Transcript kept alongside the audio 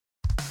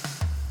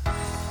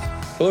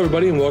Hello,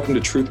 everybody, and welcome to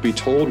Truth Be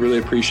Told. Really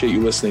appreciate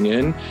you listening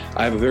in.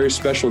 I have a very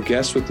special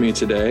guest with me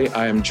today.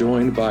 I am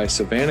joined by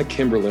Savannah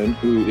Kimberlin,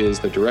 who is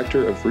the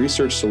Director of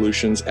Research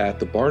Solutions at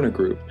the Barna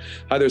Group.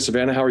 Hi there,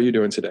 Savannah. How are you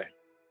doing today?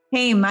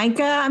 Hey,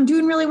 Micah. I'm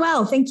doing really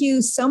well. Thank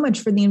you so much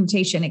for the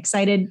invitation.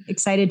 Excited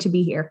to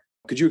be here.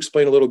 Could you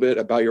explain a little bit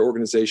about your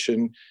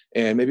organization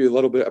and maybe a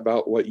little bit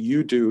about what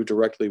you do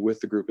directly with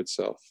the group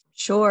itself?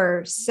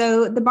 Sure.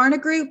 So the Barna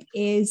Group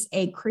is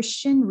a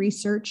Christian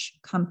research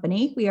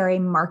company. We are a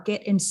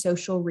market and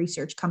social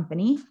research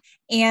company,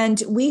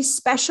 and we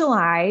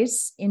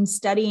specialize in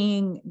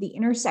studying the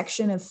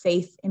intersection of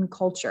faith and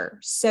culture.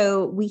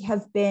 So we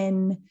have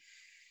been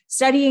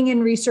studying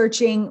and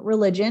researching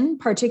religion,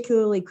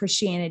 particularly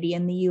Christianity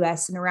in the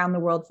US and around the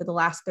world for the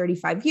last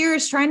 35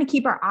 years, trying to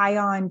keep our eye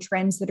on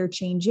trends that are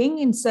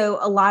changing. And so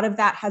a lot of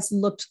that has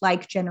looked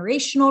like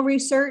generational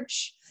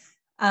research,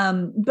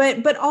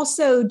 but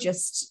also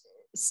just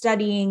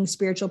studying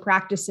spiritual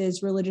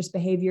practices, religious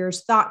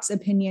behaviors, thoughts,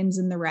 opinions,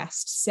 and the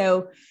rest.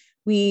 So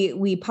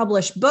we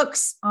publish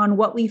books on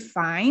what we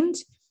find.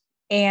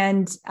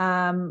 And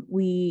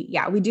we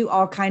do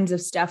all kinds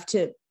of stuff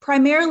to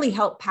primarily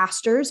help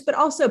pastors, but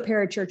also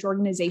parachurch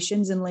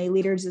organizations and lay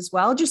leaders as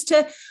well, just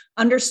to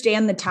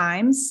understand the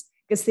times,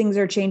 because things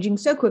are changing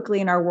so quickly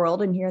in our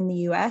world and here in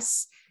the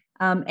US.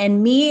 And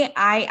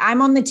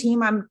I'm on the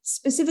team. I'm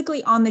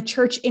specifically on the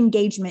church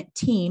engagement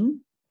team.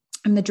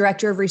 I'm the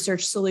Director of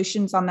Research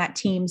Solutions on that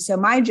team. So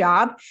my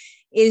job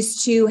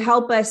is to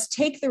help us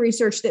take the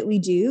research that we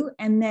do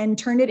and then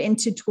turn it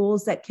into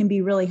tools that can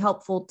be really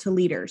helpful to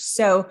leaders.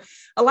 So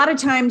a lot of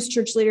times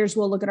church leaders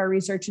will look at our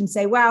research and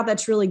say, wow,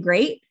 that's really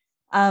great.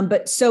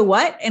 But so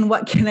what? And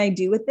what can I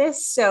do with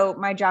this? So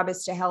my job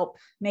is to help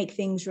make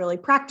things really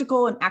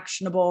practical and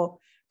actionable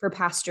for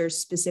pastors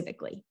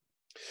specifically.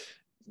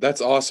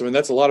 That's awesome. And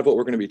that's a lot of what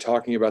we're going to be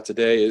talking about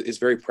today is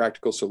very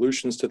practical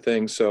solutions to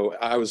things. So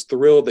I was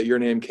thrilled that your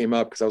name came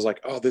up because I was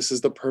like, oh, this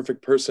is the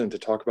perfect person to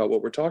talk about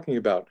what we're talking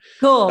about.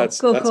 Cool.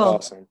 That's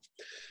awesome.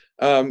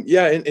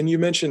 And you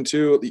mentioned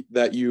too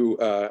that you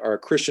are a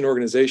Christian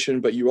organization,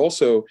 but you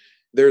also,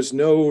 there's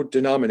no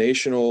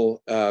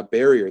denominational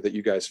barrier that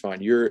you guys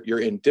find. You're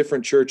in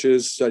different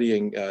churches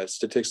studying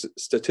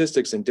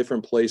statistics in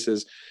different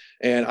places.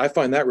 And I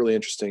find that really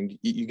interesting.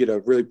 You get a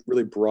really,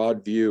 really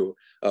broad view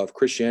of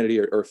Christianity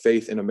or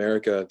faith in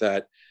America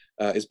that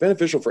is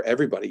beneficial for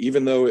everybody,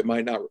 even though it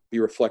might not be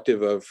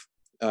reflective of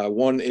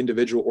one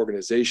individual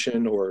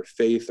organization or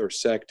faith or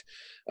sect.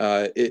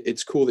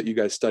 It's cool that you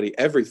guys study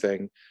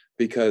everything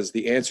because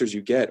the answers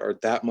you get are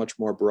that much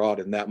more broad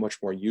and that much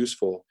more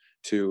useful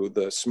to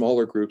the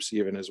smaller groups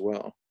even as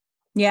well.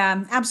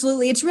 Yeah,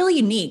 absolutely. It's really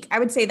unique. I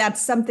would say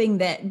that's something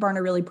that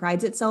Barna really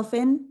prides itself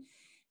in.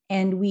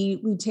 And we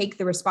take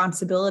the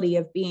responsibility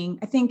of being,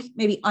 I think,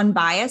 maybe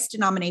unbiased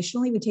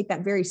denominationally. We take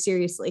that very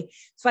seriously.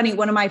 It's funny,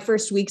 one of my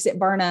first weeks at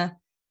Barna,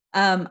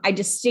 I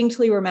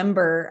distinctly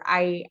remember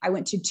I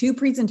went to 2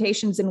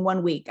 presentations in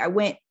 1 week. I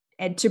went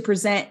to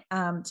present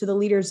to the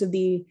leaders of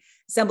the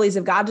Assemblies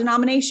of God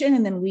denomination,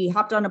 and then we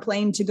hopped on a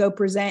plane to go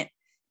present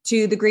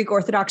to the Greek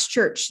Orthodox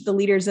Church, the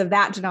leaders of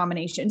that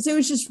denomination. So it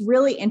was just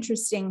really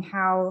interesting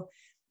how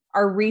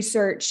our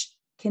research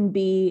can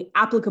be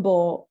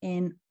applicable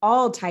in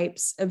all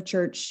types of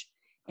church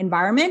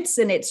environments.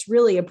 And it's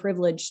really a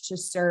privilege to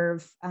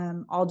serve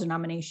all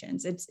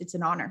denominations. It's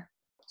an honor.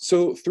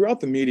 So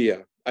throughout the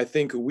media, I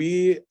think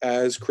we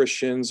as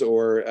Christians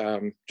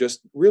or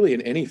just really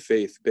in any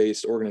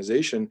faith-based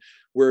organization,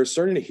 we're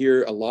starting to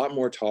hear a lot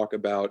more talk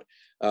about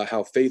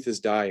how faith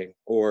is dying,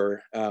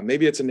 or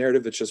maybe it's a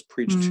narrative that's just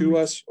preached to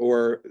us,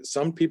 or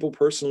some people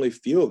personally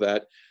feel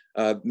that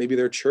maybe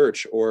their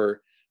church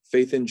or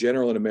faith in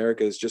general in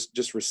America is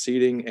just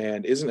receding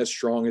and isn't as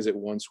strong as it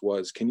once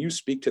was. Can you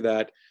speak to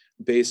that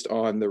based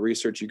on the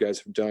research you guys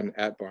have done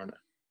at Barna?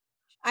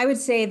 I would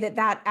say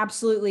that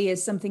absolutely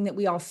is something that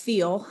we all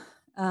feel,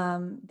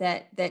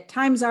 that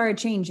times are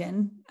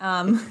a-changing,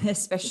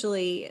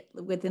 especially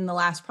within the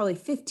last probably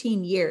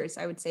 15 years,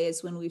 I would say,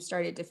 is when we've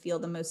started to feel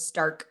the most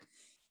stark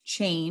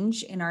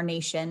change in our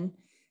nation.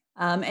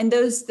 And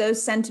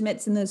those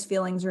sentiments and those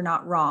feelings are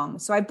not wrong.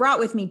 So I brought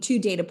with me 2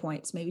 data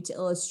points, maybe to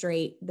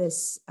illustrate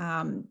this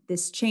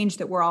change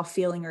that we're all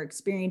feeling or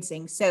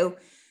experiencing. So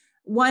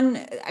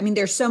one, I mean,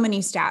 there's so many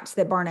stats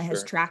that Barna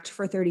has tracked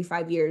for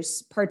 35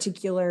 years,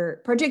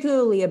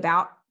 particularly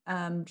about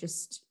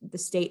just the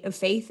state of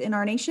faith in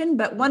our nation.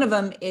 But one of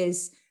them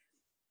is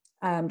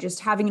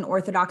just having an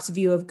orthodox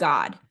view of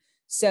God.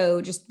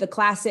 So just the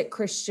classic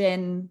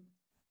Christian,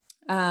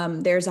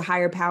 there's a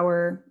higher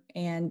power,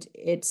 and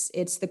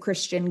it's the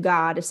Christian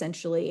God,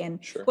 essentially.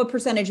 And what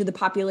percentage of the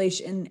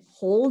population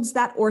holds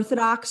that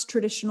orthodox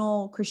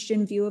traditional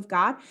Christian view of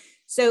God?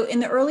 So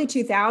in the early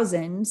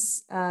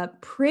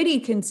 2000s, pretty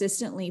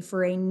consistently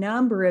for a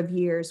number of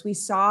years, we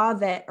saw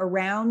that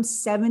around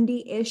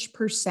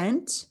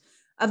 70-ish%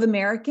 of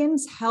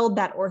Americans held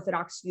that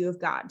orthodox view of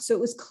God. So it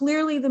was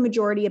clearly the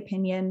majority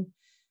opinion,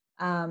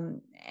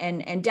 and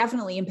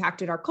definitely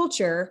impacted our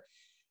culture.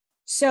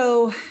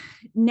 So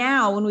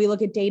now when we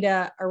look at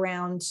data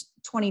around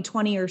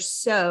 2020 or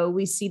so,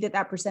 we see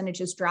that percentage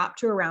has dropped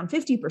to around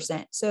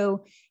 50%.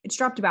 So it's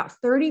dropped about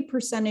 30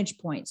 percentage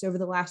points over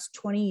the last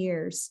 20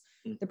 years,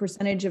 the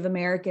percentage of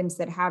Americans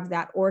that have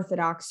that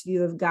orthodox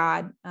view of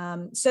God.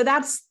 So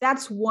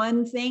that's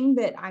one thing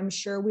that I'm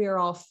sure we are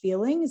all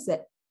feeling, is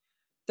that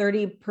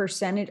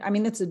 30%. I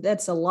mean,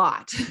 that's a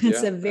lot.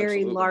 It's a very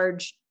absolutely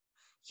large,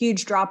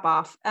 huge drop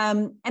off.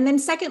 And then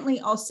secondly,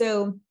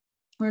 also,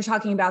 we're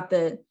talking about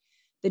the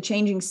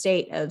changing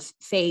state of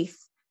faith.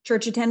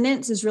 Church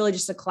attendance is really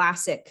just a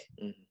classic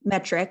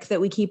metric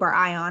that we keep our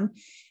eye on.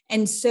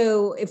 And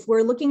so if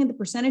we're looking at the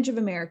percentage of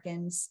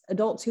Americans,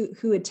 adults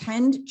who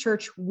attend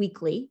church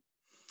weekly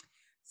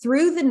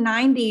through the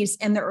 90s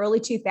and the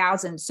early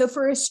 2000s, so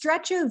for a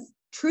stretch of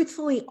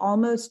truthfully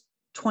almost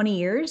 20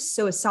 years,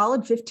 so a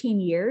solid 15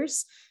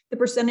 years, the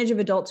percentage of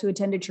adults who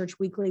attended church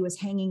weekly was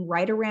hanging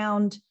right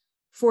around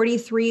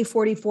 43,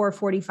 44,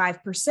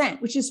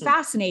 45%, which is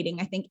fascinating,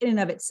 I think, in and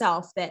of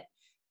itself, that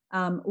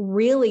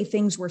really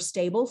things were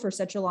stable for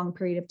such a long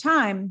period of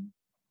time.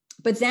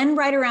 But then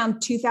right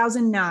around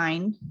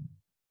 2009,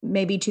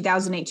 maybe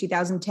 2008,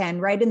 2010,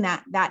 right in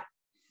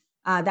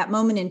that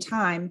moment in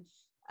time,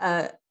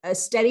 a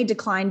steady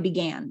decline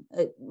began.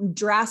 A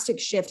drastic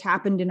shift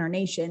happened in our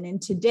nation.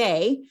 And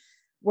today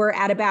we're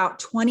at about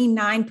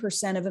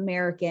 29% of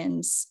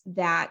Americans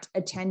that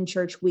attend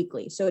church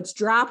weekly. So it's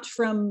dropped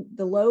from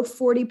the low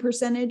 40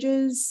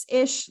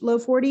 percentages-ish, low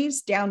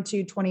 40s, down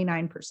to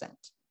 29%.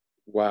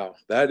 Wow.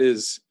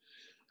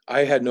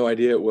 I had no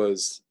idea it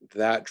was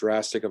that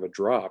drastic of a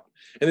drop.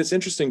 And it's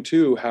interesting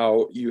too,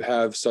 how you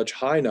have such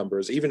high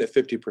numbers, even at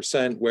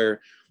 50%,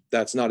 where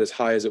that's not as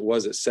high as it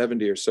was at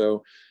 70 or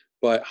so,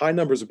 but high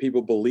numbers of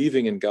people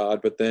believing in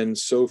God, but then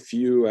so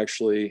few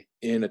actually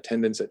in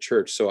attendance at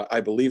church. So I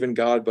believe in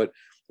God, but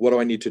what do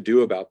I need to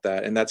do about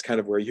that? And that's kind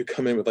of where you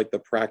come in with like the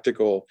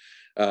practical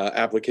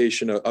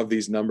application of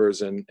these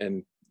numbers and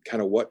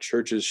kind of what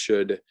churches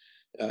should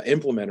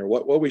implement, or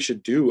what we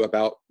should do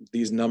about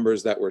these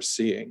numbers that we're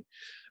seeing.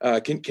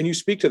 Can you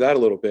speak to that a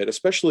little bit,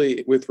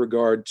 especially with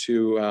regard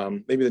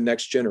to maybe the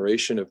next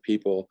generation of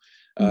people?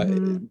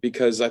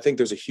 Because I think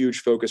there's a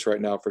huge focus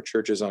right now for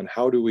churches on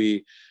how do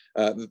we,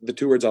 the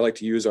two words I like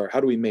to use are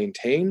how do we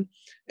maintain,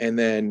 and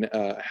then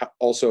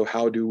also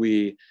how do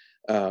we,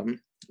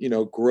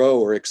 grow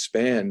or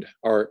expand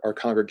our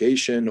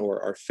congregation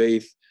or our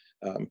faith,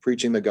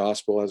 preaching the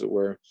gospel, as it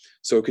were.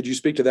 So could you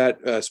speak to that,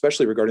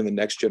 especially regarding the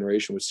next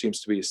generation, which seems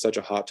to be such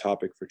a hot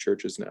topic for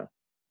churches now?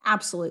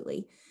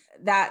 Absolutely.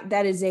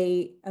 That is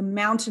a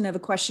mountain of a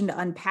question to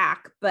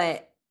unpack,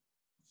 but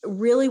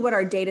really what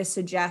our data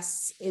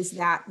suggests is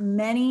that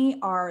many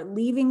are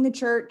leaving the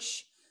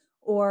church,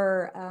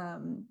 or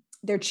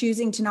they're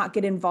choosing to not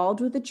get involved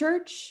with the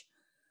church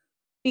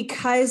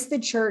because the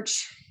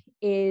church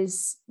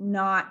is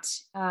not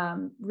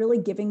really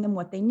giving them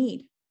what they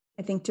need,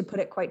 I think, to put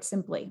it quite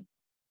simply.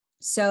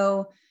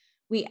 So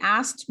we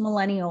asked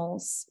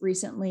millennials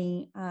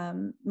recently,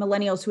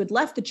 millennials who had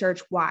left the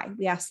church, why.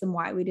 We asked them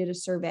why. We did a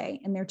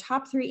survey, and their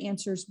top three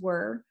answers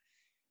were,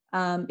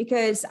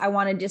 because I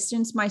want to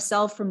distance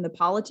myself from the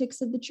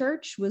politics of the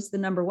church, was the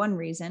number one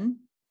reason.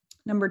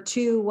 Number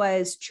two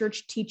was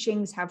church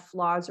teachings have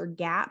flaws or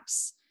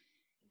gaps.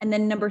 And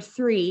then number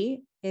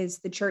three is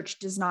the church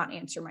does not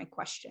answer my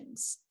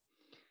questions.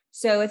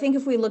 So I think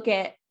if we look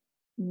at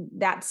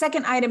that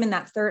second item and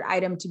that third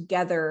item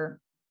together,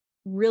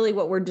 really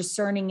what we're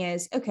discerning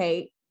is,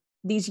 okay,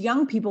 these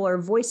young people are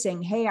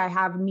voicing, hey, I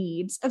have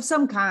needs of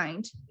some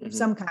kind,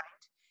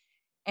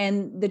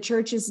 and the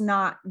church is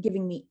not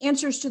giving me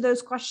answers to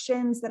those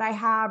questions that I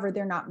have, or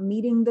they're not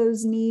meeting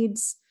those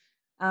needs.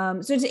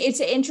 So it's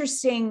an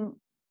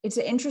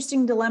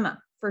interesting dilemma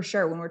for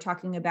sure when we're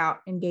talking about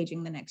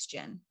engaging the next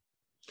gen.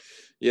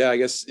 Yeah, I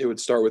guess it would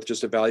start with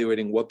just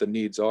evaluating what the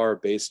needs are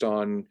based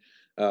on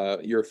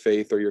your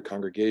faith or your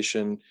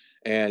congregation.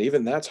 And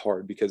even that's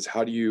hard, because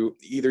how do you,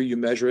 either you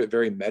measure it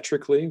very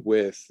metrically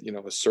with,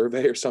 a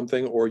survey or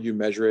something, or you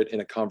measure it in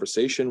a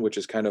conversation, which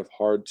is kind of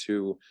hard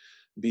to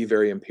be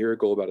very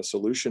empirical about a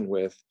solution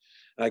with.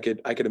 And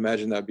I could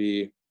imagine that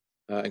be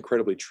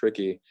incredibly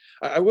tricky.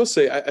 I will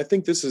say, I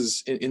think this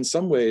is in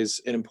some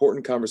ways an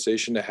important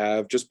conversation to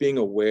have, just being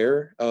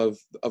aware of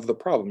the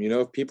problem.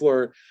 If people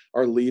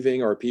are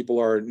leaving, or people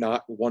are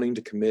not wanting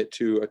to commit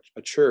to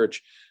a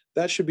church,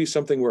 that should be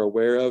something we're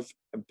aware of.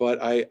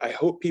 But I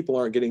hope people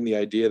aren't getting the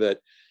idea that,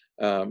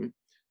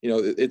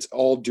 it's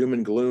all doom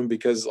and gloom,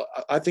 because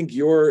I think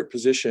your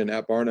position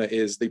at Barna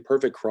is the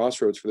perfect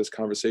crossroads for this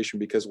conversation,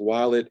 because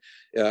while it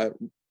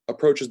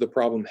approaches the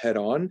problem head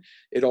on,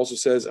 it also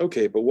says,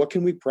 okay, but what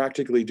can we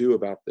practically do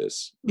about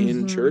this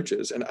in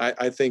churches? And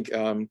I think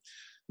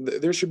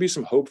there should be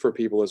some hope for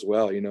people as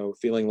well,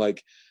 feeling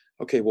like,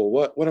 okay, well,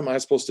 what am I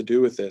supposed to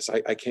do with this?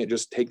 I can't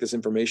just take this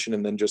information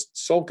and then just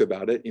sulk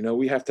about it.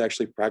 We have to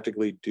actually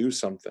practically do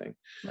something.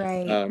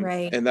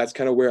 Right. And that's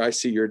kind of where I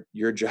see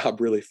your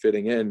job really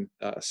fitting in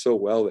so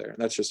well there. And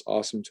that's just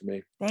awesome to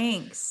me.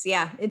 Thanks.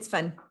 Yeah, it's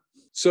fun.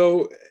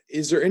 So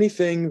is there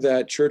anything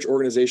that church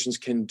organizations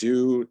can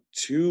do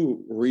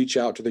to reach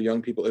out to the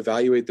young people,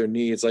 evaluate their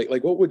needs?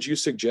 Like what would you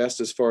suggest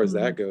as far as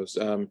that goes?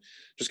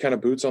 Just kind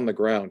of boots on the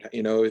ground.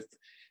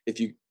 If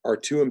you are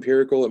too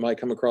empirical, it might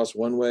come across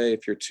one way.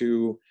 If you're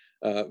too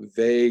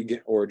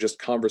vague or just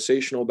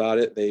conversational about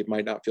it, they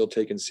might not feel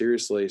taken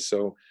seriously.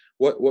 So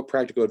what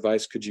practical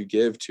advice could you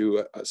give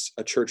to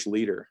a church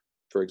leader,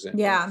 for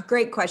example? Yeah,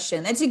 great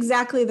question. That's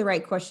exactly the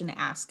right question to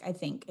ask, I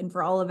think. And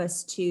for all of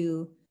us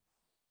to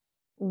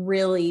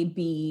really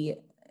be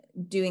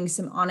doing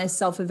some honest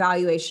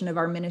self-evaluation of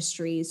our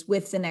ministries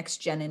with the next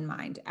gen in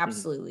mind.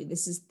 Absolutely.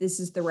 This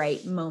is the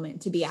right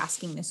moment to be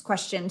asking this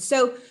question.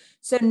 So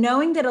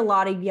knowing that a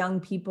lot of young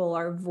people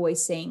are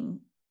voicing,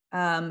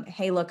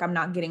 hey, look, I'm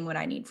not getting what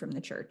I need from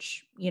the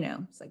church.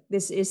 It's like,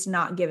 this is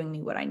not giving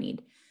me what I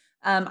need.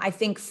 I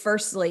think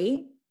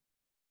firstly,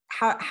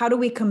 how do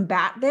we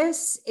combat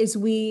this is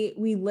we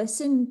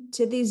listen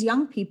to these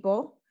young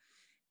people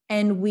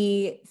and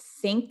we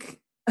think,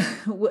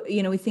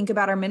 we think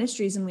about our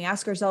ministries and we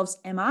ask ourselves,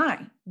 am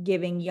I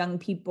giving young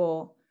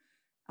people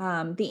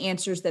the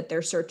answers that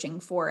they're searching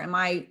for? Am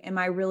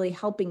I really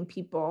helping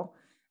people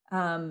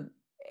and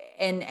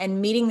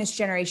meeting this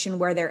generation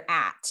where they're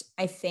at?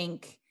 I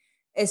think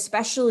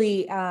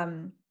especially,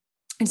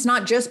 it's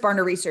not just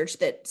Barna research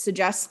that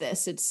suggests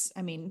this. It's,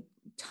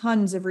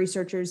 tons of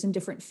researchers in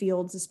different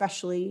fields,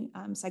 especially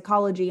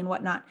psychology and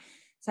whatnot,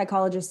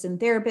 psychologists and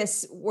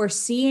therapists. We're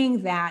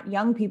seeing that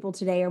young people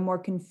today are more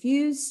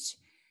confused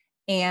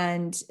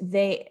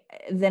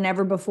than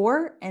ever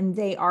before, and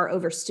they are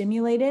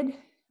overstimulated.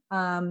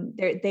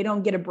 They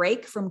don't get a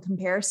break from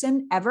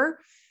comparison ever.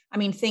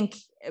 Think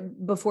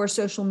before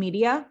social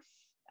media,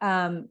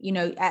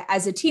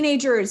 as a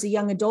teenager, as a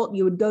young adult,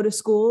 you would go to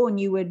school and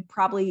you would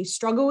probably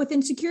struggle with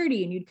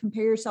insecurity and you'd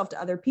compare yourself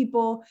to other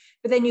people.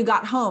 But then you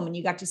got home and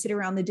you got to sit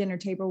around the dinner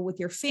table with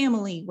your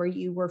family where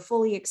you were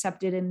fully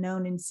accepted and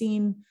known and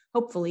seen,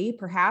 hopefully,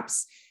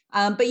 perhaps.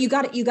 But you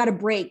got a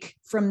break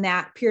from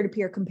that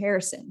peer-to-peer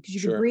comparison because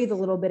you could breathe a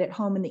little bit at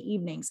home in the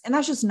evenings. And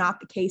that's just not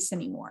the case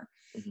anymore.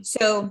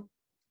 So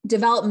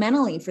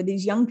developmentally for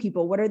these young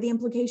people, what are the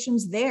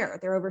implications there?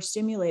 They're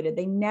overstimulated.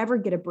 They never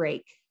get a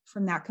break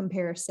from that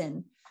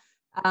comparison.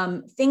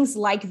 Things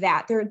like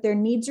that. Their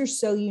needs are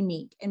so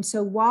unique. And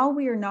so while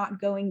we are not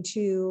going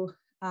to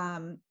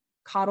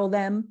coddle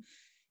them,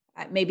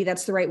 maybe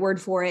that's the right word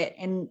for it.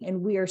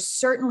 And we are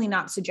certainly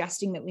not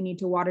suggesting that we need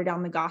to water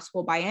down the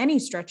gospel by any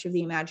stretch of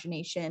the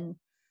imagination.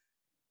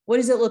 What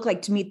does it look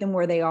like to meet them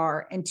where they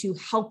are and to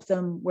help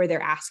them where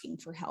they're asking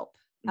for help?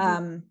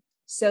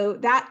 So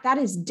that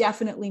is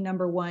definitely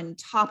number one,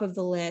 top of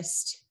the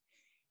list.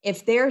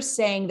 If they're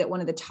saying that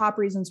one of the top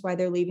reasons why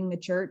they're leaving the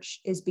church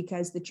is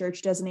because the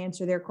church doesn't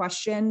answer their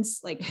questions,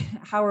 like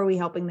how are we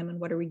helping them and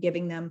what are we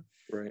giving them?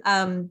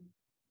 Right.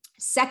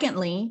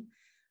 Secondly,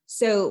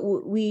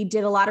 so we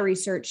did a lot of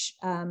research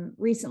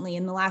recently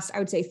in the last, I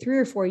would say 3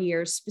 or 4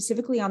 years,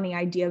 specifically on the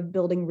idea of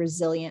building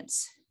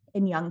resilience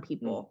in young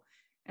people.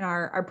 And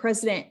our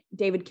president,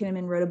 David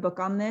Kinnaman, wrote a book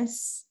on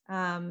this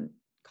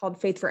called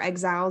Faith for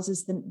Exiles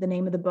is the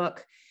name of the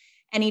book.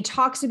 And he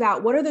talks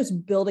about what are those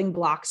building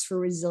blocks for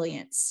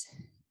resilience.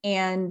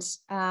 And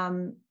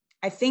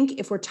I think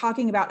if we're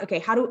talking about, okay,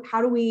 how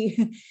do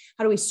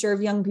we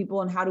serve young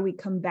people and how do we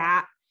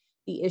combat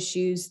the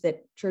issues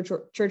that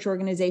church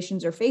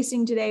organizations are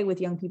facing today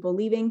with young people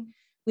leaving,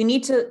 we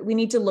need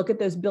to look at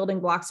those building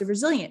blocks of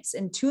resilience.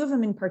 And 2 of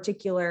them in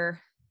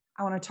particular,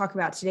 I want to talk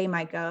about today,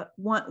 Micah.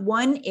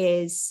 One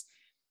is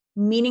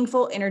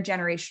meaningful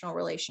intergenerational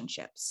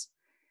relationships.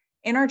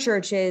 In our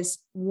churches,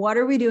 what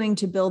are we doing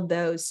to build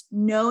those,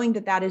 knowing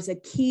that that is a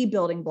key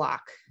building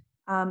block?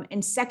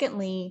 And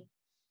secondly,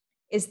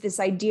 is this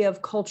idea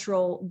of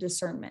cultural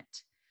discernment.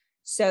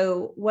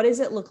 So what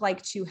does it look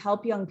like to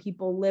help young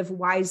people live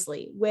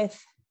wisely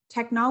with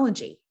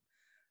technology,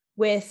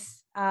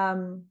 with,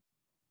 having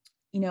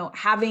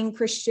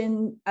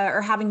Christian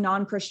or having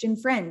non-Christian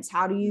friends?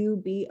 How do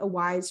you be a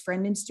wise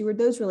friend and steward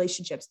those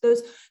relationships?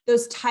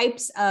 Those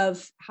types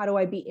of how do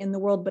I be in the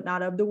world, but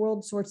not of the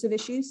world sorts of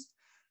issues.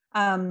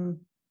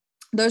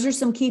 Those are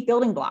some key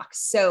building blocks.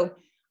 So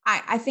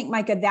I think,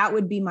 Micah, that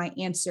would be my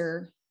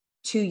answer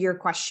to your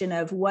question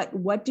of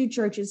what do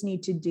churches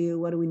need to do?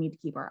 What do we need to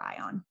keep our eye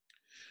on?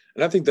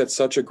 And I think that's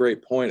such a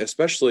great point,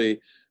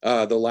 especially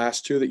the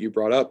last 2 that you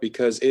brought up,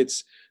 because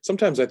it's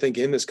sometimes I think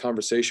in this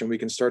conversation, we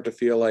can start to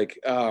feel like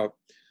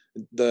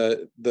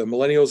the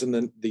millennials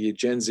and the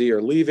Gen Z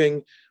are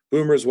leaving.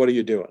 Boomers, what are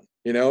you doing?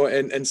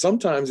 And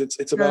sometimes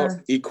it's about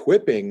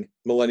equipping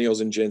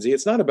millennials and Gen Z.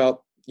 It's not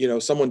about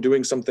someone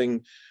doing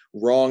something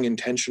wrong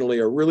intentionally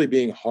or really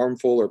being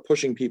harmful or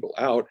pushing people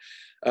out.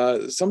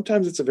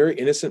 Sometimes it's a very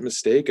innocent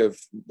mistake of,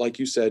 like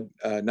you said,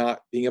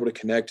 not being able to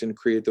connect and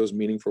create those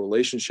meaningful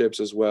relationships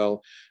as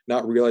well,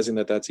 not realizing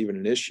that that's even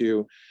an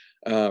issue.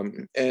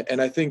 And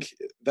I think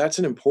that's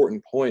an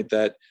important point,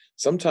 that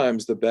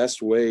sometimes the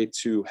best way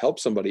to help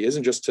somebody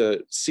isn't just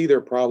to see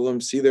their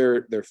problems, see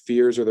their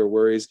fears or their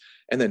worries,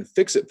 and then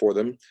fix it for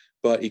them,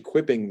 but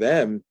equipping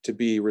them to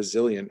be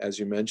resilient, as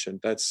you mentioned.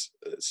 That's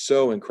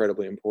so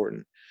incredibly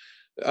important.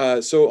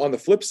 So on the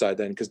flip side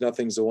then, because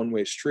nothing's a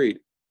one-way street,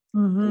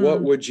 Mm-hmm.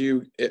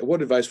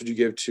 what advice would you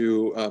give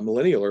to a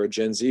millennial or a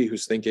Gen Z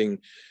who's thinking,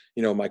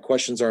 my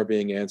questions aren't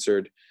being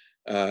answered?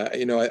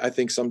 I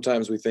think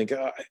sometimes we think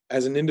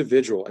as an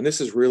individual, and this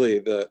is really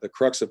the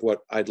crux of what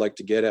I'd like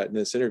to get at in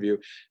this interview.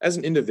 As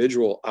an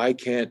individual, I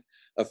can't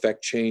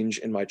affect change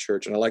in my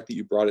church. And I like that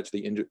you brought it to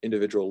the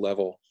individual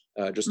level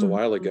just a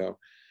while Mm-hmm. ago,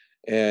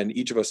 and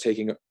each of us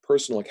taking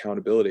personal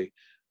accountability.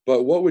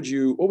 But what would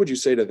you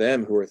say to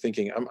them who are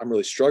thinking, I'm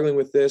really struggling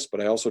with this, but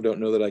I also don't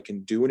know that I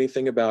can do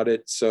anything about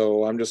it,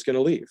 so I'm just going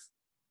to leave?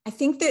 I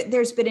think that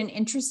there's been an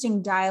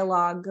interesting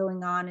dialogue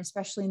going on,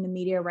 especially in the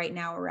media right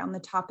now, around the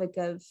topic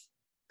of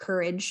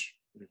courage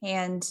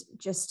and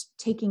just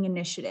taking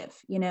initiative,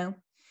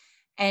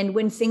 and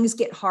when things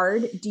get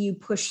hard, do you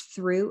push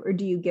through or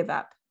do you give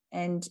up?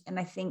 And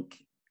I think,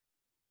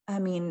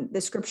 the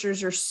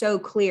scriptures are so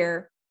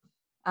clear,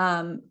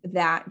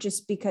 that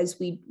just because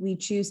we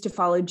choose to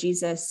follow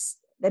Jesus,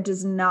 that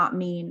does not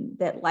mean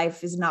that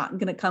life is not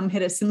going to come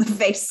hit us in the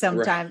face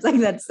sometimes. Right.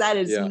 Like that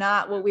is Yeah.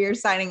 not what we are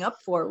signing up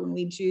for when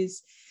we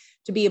choose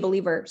to be a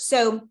believer.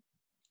 So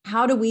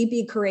how do we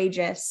be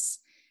courageous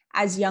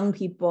as young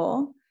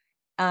people,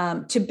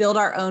 to build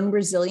our own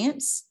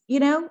resilience?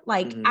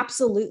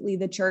 Absolutely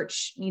the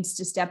church needs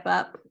to step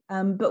up.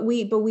 But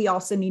we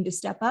also need to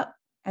step up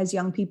as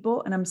young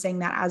people. And I'm saying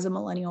that as a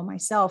millennial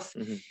myself.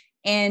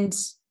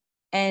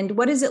 And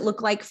what does it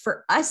look like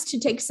for us to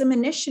take some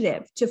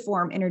initiative to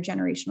form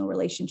intergenerational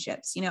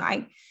relationships?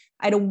 I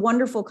had a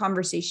wonderful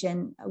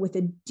conversation with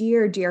a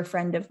dear, dear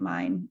friend of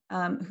mine,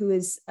 who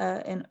is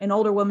an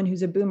older woman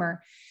who's a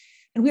boomer.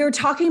 And we were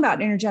talking about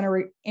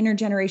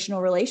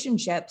intergenerational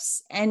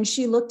relationships. And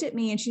she looked at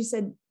me and she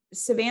said,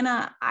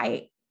 Savannah,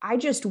 I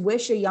just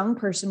wish a young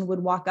person would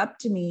walk up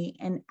to me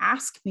and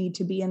ask me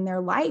to be in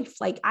their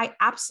life. Like, I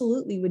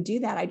absolutely would do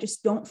that. I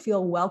just don't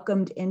feel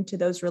welcomed into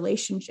those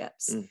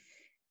relationships.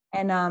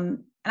 And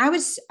I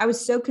was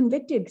so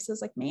convicted, because I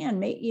was like,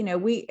 man,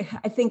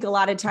 I think a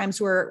lot of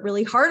times we're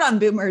really hard on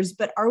boomers,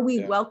 but are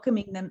we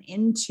welcoming them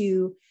in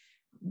to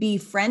be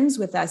friends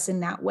with us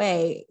in that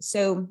way?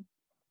 So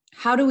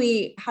how do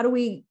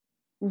we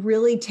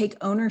really take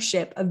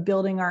ownership of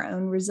building our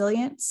own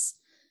resilience?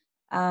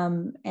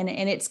 And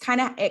it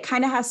kind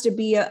of has to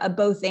be a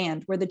both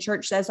and, where the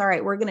church says, all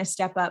right, we're going to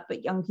step up,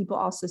 but young people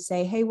also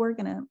say, hey, we're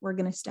going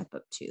to step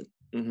up too.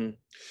 Mm-hmm.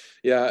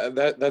 Yeah,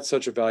 that's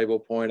such a valuable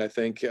point. I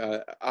think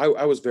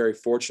I was very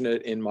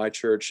fortunate in my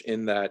church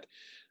in that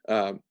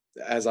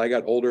as I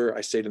got older,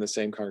 I stayed in the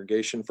same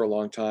congregation for a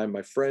long time.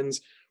 My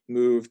friends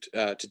moved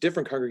to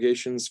different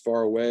congregations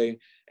far away,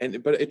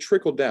 but it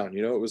trickled down.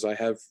 It was, I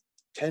have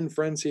 10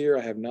 friends here,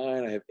 I have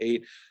 9, I have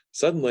 8.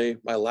 Suddenly,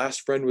 my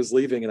last friend was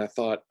leaving, and I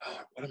thought, oh,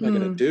 what am I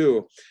going to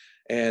do?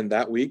 And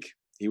that week,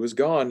 he was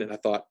gone, and I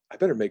thought, I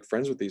better make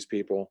friends with these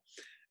people,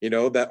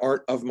 that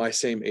aren't of my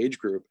same age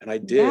group. And I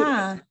did.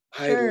 Yeah,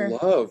 I sure.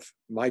 love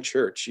my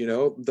church.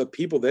 The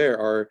people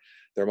there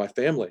they're my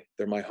family,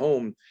 they're my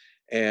home.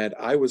 And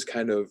I was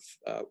kind of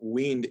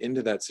weaned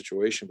into that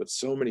situation, but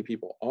so many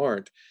people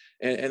aren't.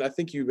 And I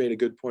think you made a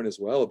good point as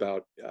well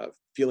about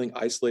feeling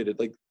isolated.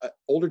 Like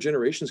older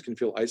generations can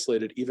feel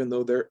isolated, even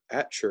though they're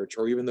at church,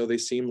 or even though they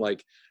seem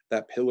like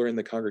that pillar in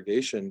the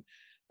congregation.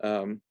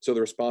 So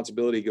the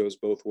responsibility goes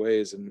both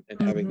ways, and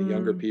having the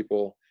younger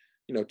people,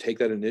 take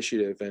that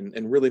initiative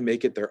and really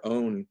make it their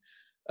own.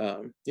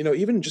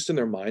 Even just in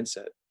their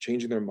mindset,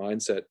 changing their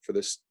mindset for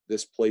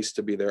this place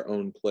to be their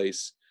own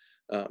place,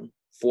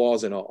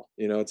 flaws and all.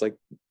 It's like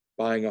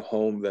buying a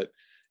home that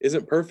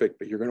isn't perfect,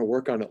 but you're going to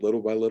work on it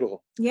little by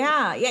little.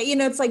 Yeah.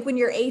 It's like when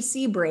your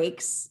AC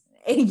breaks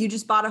and you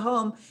just bought a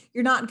home,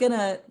 you're not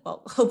gonna,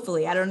 well,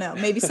 hopefully, I don't know,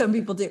 maybe some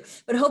people do,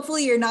 but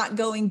hopefully you're not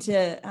going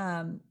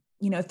to,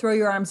 throw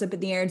your arms up in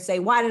the air and say,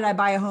 why did I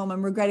buy a home?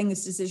 I'm regretting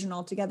this decision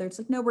altogether. It's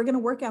like, no, we're going to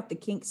work out the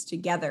kinks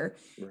together.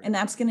 Right. And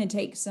that's going to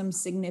take some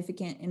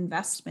significant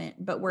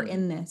investment, but we're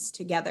in this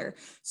together.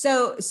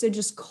 So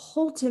just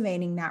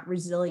cultivating that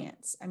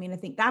resilience. I mean, I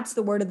think that's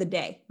the word of the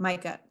day,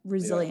 Micah,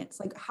 resilience.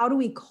 Yeah. Like, how do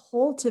we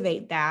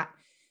cultivate that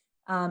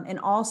and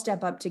all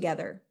step up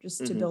together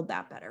just to build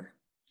that better?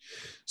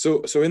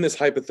 So in this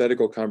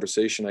hypothetical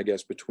conversation, I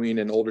guess, between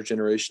an older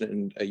generation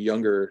and a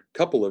younger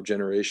couple of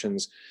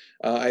generations,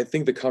 I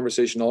think the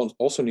conversation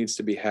also needs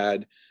to be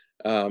had.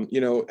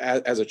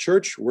 As a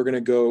church, we're going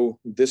to go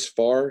this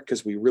far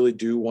because we really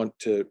do want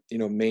to,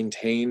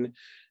 maintain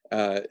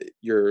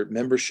your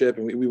membership,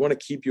 and we want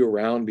to keep you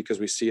around because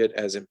we see it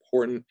as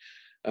important.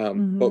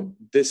 But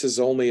this is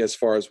only as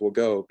far as we'll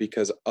go,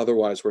 because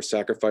otherwise we're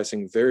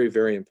sacrificing very,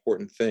 very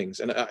important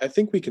things. And I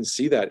think we can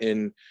see that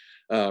in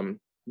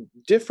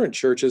different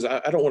churches.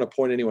 I don't want to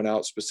point anyone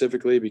out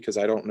specifically because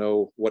I don't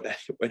know what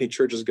any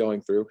church is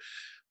going through,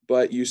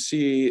 but you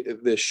see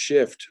this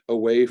shift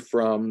away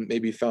from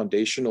maybe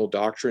foundational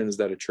doctrines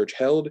that a church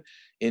held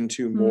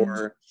into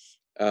more,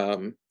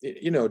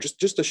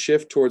 just a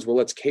shift towards, well,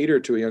 let's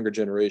cater to a younger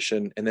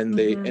generation. And then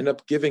they end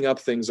up giving up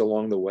things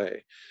along the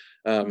way.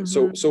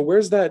 So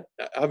where's that?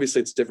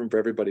 Obviously it's different for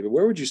everybody, but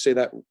where would you say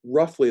that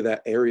roughly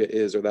that area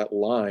is, or that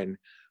line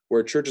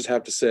where churches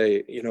have to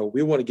say,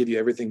 we want to give you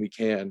everything we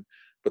can,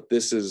 but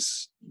this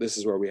is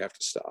where we have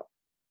to stop.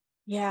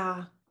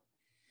 Yeah.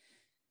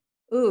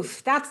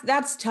 Oof,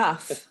 that's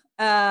tough.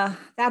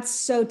 That's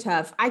so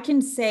tough. I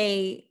can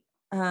say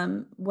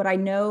what I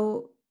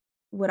know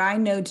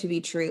to be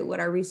true, what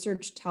our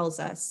research tells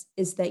us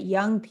is that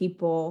young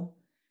people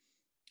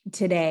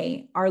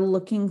today are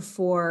looking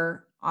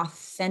for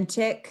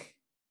authentic,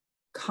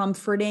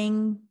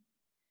 comforting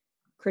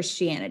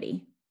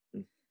Christianity.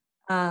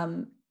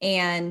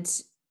 And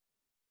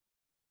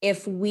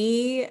if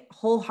we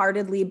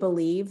wholeheartedly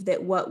believe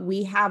that what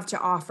we have to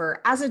offer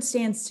as it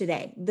stands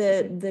today,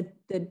 the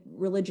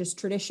religious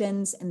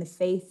traditions and the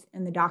faith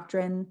and the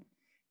doctrine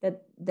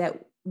that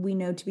we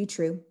know to be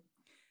true,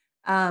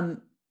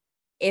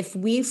 if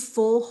we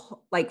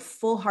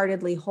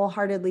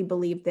wholeheartedly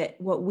believe that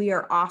what we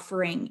are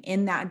offering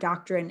in that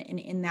doctrine and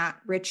in that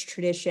rich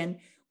tradition,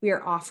 we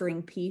are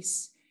offering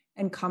peace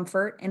and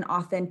comfort and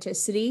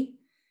authenticity.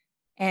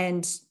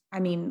 And I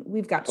mean,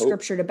 we've got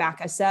scripture to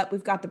back us up.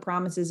 We've got the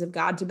promises of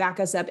God to back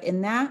us up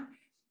in that.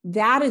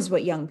 That is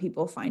what young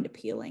people find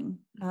appealing.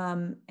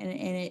 And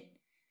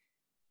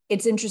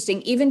it's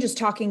interesting, even just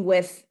talking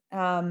with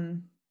a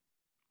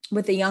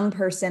young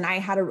person. I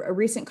had a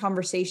recent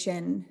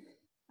conversation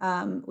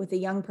with a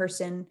young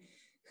person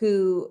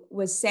who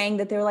was saying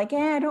that they're like,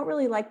 I don't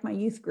really like my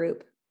youth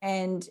group.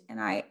 And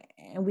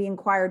we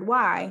inquired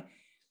why.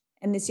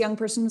 And this young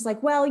person was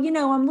like, well,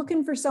 I'm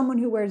looking for someone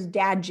who wears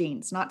dad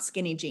jeans, not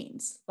skinny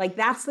jeans. Like,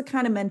 that's the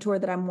kind of mentor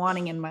that I'm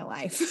wanting in my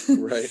life.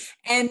 Right.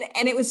 And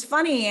it was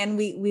funny. And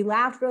we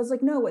laughed, but I was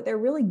like, no, what they're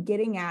really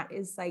getting at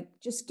is like,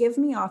 just give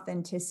me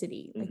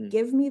authenticity. Like,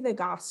 give me the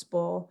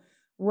gospel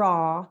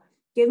raw,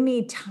 give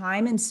me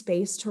time and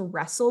space to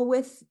wrestle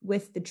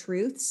with the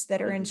truths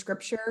that are in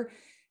scripture.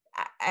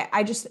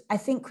 I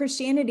think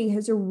Christianity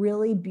has a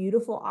really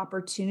beautiful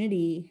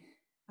opportunity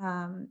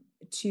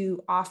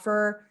to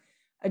offer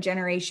a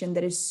generation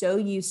that is so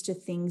used to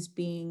things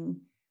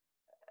being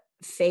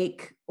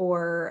fake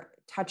or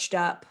touched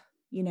up,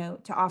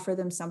 to offer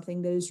them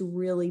something that is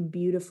really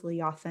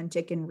beautifully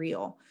authentic and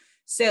real.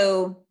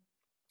 So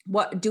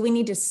what do we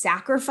need to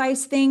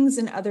sacrifice things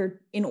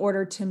in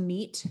order to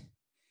meet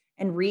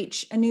and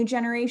reach a new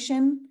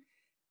generation?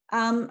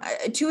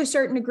 To a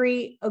certain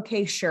degree,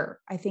 okay, sure.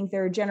 I think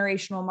there are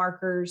generational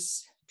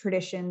markers,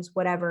 traditions,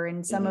 whatever,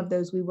 and some of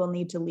those we will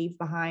need to leave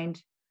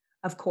behind,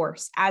 of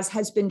course, as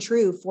has been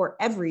true for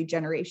every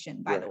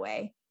generation, by the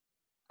way.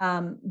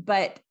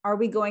 But are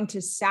we going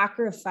to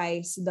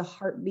sacrifice the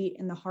heartbeat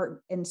and the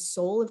heart and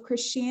soul of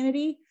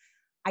Christianity?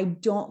 I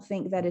don't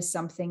think that is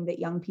something that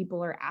young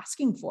people are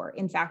asking for.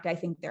 In fact, I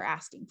think they're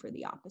asking for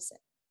the opposite.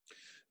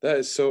 That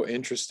is so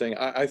interesting.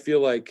 I feel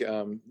like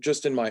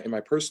just in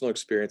my personal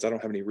experience, I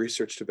don't have any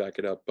research to back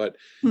it up, but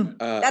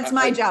that's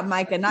my job,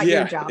 Micah, not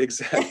your job.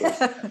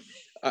 Exactly.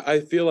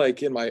 I feel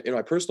like in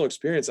my personal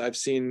experience, I've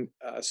seen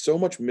so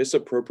much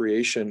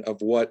misappropriation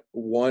of what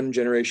one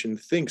generation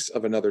thinks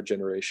of another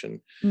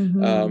generation.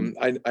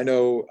 I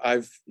know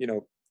I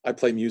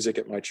play music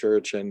at my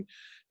church, and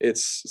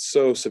it's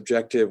so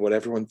subjective what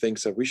everyone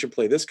thinks of. We should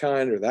play this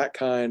kind or that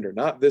kind, or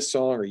not this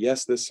song, or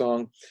yes, this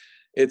song.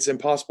 It's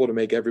impossible to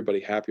make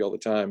everybody happy all the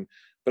time.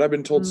 But I've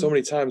been told so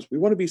many times, we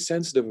want to be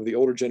sensitive of the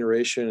older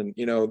generation, and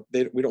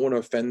we don't want to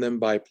offend them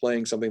by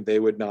playing something they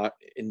would not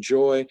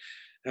enjoy. And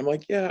I'm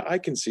like, yeah, I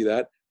can see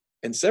that.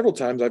 And several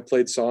times I've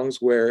played songs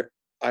where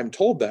I'm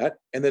told that,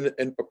 and then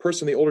a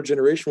person in the older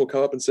generation will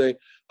come up and say,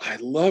 I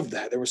love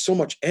that. There was so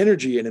much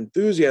energy and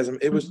enthusiasm.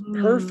 It was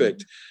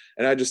perfect.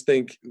 And I just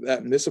think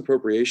that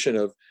misappropriation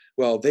of,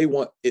 well, they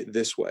want it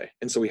this way,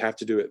 and so we have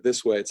to do it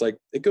this way. It's like,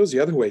 it goes the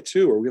other way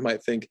too, or we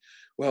might think,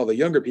 well, the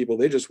younger people,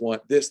 they just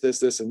want this, this,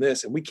 this, and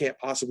this, and we can't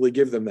possibly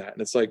give them that.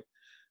 And it's like,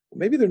 well,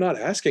 maybe they're not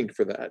asking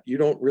for that. You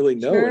don't really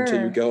know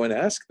until you go and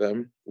ask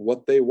them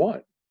what they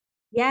want.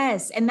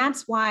 Yes. And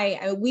that's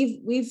why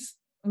we've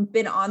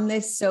been on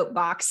this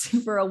soapbox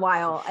for a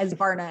while as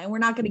Barna, and we're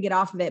not going to get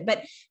off of it,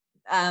 but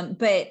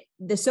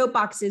the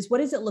soapbox is, what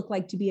does it look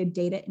like to be a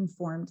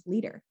data-informed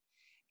leader?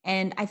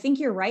 And I think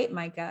you're right,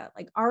 Micah.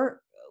 Like,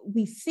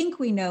 we think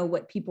we know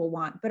what people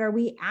want, but are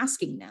we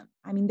asking them?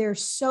 I mean,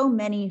 there's so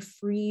many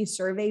free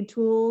survey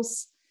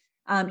tools.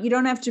 You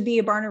don't have to be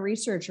a Barna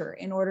researcher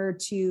in order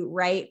to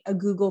write a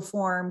Google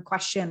form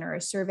question or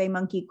a Survey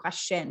Monkey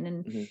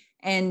question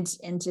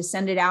and to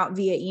send it out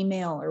via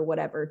email or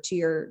whatever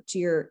to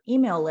your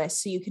email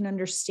list, so you can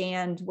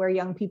understand where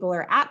young people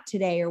are at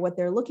today or what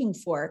they're looking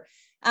for.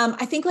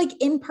 I think,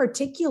 like, in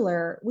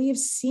particular, we have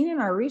seen in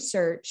our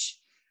research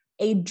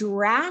a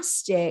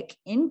drastic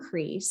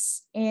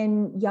increase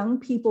in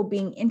young people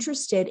being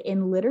interested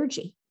in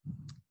liturgy,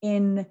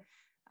 in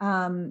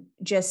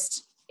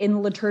just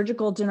in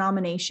liturgical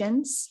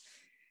denominations,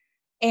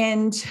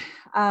 and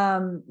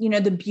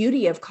the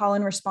beauty of call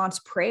and response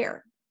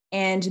prayer,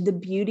 and the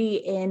beauty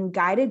in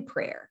guided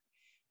prayer,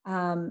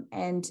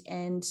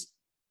 and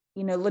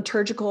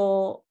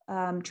liturgical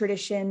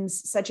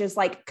traditions such as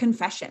like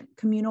confession,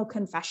 communal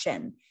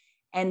confession,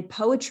 and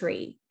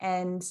poetry,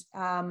 and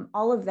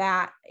all of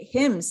that,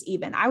 hymns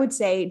even. I would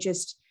say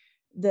just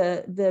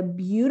the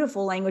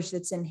beautiful language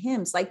that's in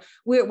hymns. Like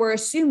we're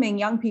assuming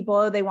young people,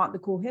 oh, they want the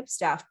cool hip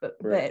stuff, but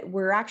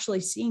we're actually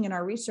seeing in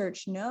our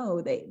research,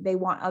 no, they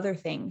want other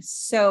things.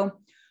 So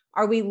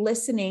are we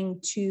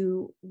listening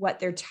to what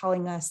they're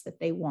telling us that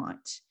they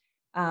want?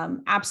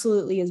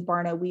 Absolutely. As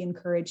Barna, we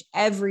encourage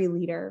every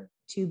leader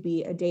to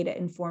be a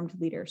data-informed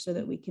leader so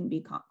that we can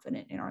be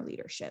confident in our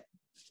leadership.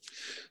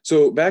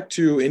 So back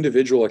to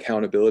individual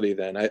accountability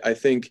then, I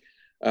think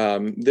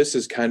this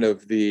is kind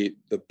of the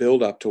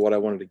build up to what I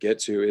wanted to get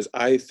to. Is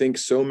I think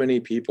so many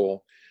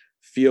people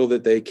feel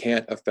that they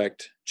can't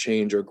affect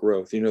change or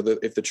growth.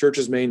 If the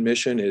church's main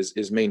mission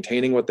is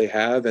maintaining what they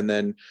have and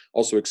then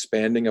also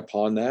expanding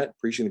upon that,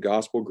 preaching the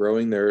gospel,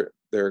 growing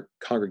their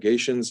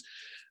congregations.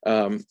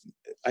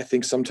 I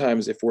think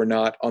sometimes if we're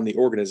not on the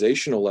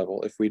organizational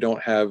level, if we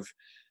don't have,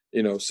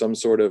 some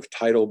sort of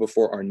title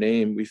before our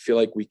name, we feel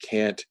like we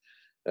can't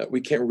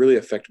really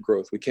affect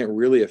growth. We can't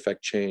really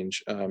affect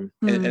change.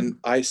 And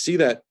I see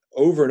that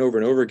over and over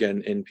and over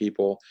again in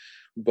people.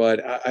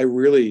 But I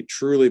really,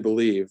 truly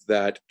believe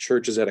that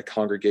churches at a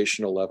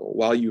congregational level,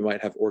 while you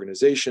might have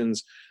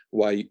organizations,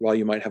 while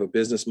you might have a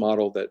business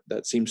model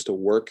that seems to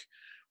work,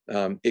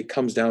 it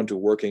comes down to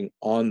working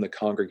on the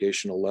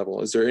congregational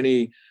level. Is there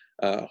any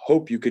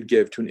hope you could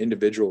give to an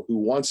individual who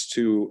wants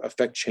to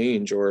affect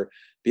change or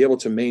be able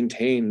to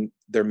maintain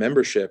their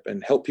membership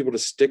and help people to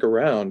stick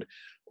around,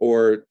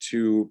 or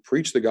to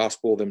preach the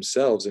gospel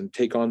themselves and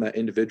take on that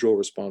individual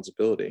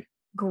responsibility?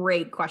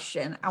 Great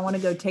question. I want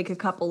to go take a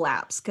couple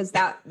laps because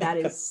that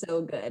is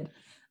so good.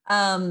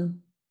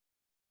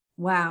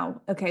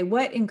 Wow. Okay.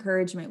 What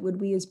encouragement would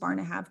we as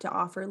Barna have to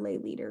offer lay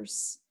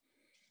leaders?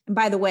 And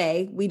by the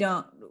way, we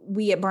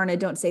at Barna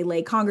don't say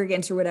lay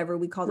congregants or whatever.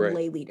 We call them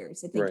lay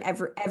leaders. I think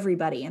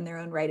everybody in their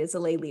own right is a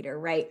lay leader,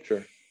 right?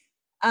 Sure.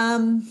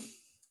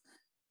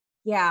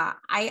 Yeah,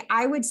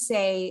 I would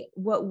say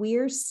what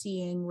we're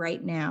seeing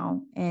right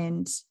now,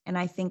 and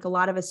I think a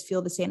lot of us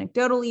feel this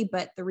anecdotally,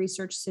 but the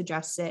research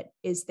suggests it,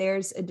 is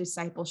there's a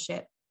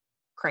discipleship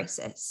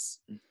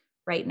crisis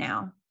right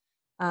now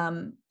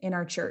in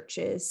our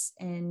churches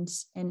and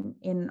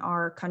in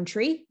our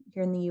country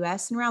here in the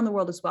US and around the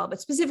world as well,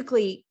 but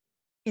specifically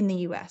in the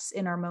US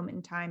in our moment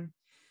in time.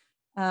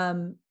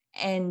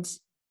 And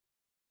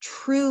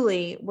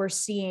truly, we're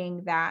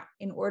seeing that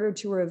in order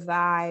to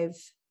revive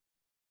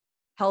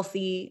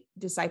healthy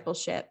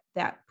discipleship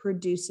that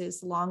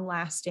produces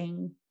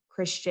long-lasting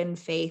Christian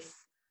faith,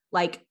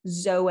 like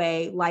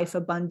Zoe, life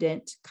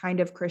abundant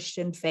kind of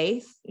Christian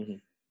faith,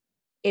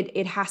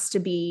 it has to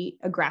be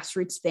a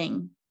grassroots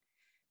thing,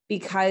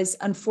 because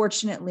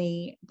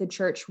unfortunately the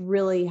church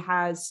really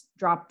has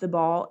dropped the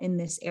ball in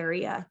this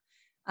area.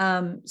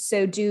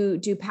 So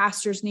do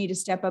pastors need to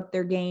step up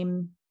their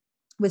game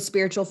with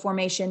spiritual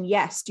formation?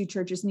 Yes. Do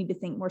churches need to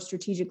think more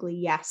strategically?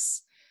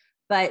 Yes.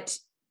 But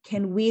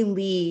can we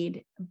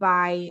lead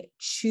by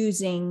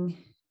choosing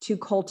to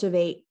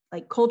cultivate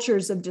like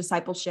cultures of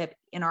discipleship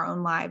in our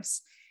own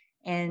lives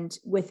and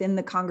within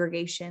the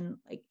congregation,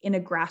 like in a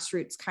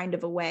grassroots kind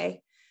of a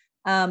way?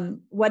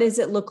 What does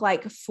it look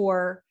like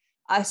for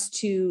us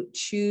to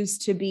choose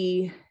to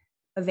be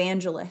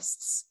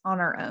evangelists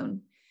on our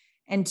own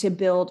and to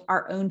build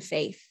our own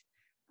faith?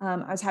 I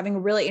was having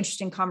a really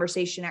interesting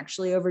conversation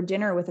actually over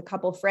dinner with a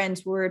couple of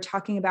friends. We were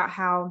talking about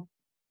how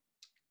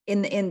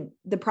in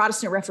the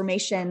Protestant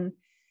Reformation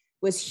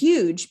was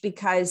huge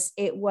because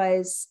it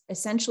was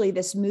essentially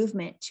this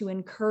movement to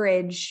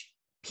encourage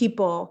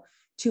people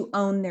to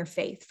own their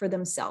faith for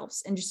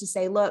themselves and just to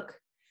say, look,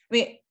 I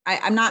mean,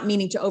 I'm not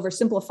meaning to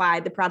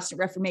oversimplify the Protestant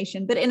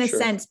Reformation, but in a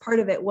sense, part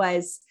of it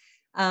was,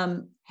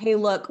 hey,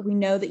 look, we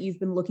know that you've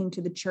been looking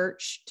to the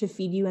church to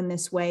feed you in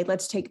this way.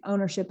 Let's take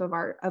ownership of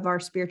our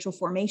spiritual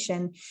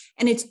formation.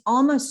 And it's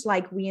almost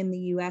like we in the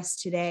US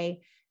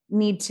today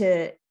need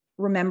to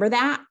remember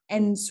that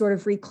and sort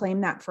of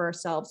reclaim that for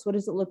ourselves. What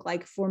does it look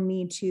like for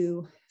me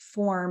to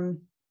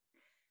form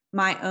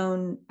my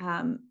own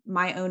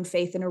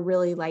faith in a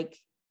really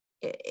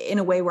in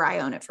a way where I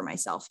own it for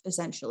myself,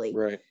 essentially.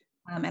 Right.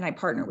 And I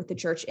partner with the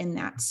church in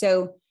that.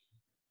 So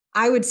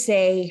I would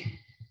say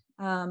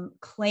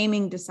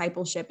claiming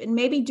discipleship and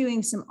maybe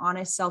doing some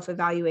honest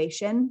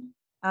self-evaluation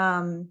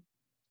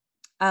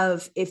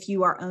of if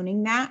you are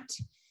owning that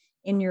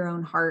in your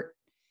own heart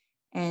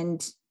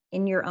and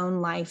in your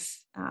own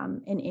life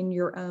and in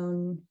your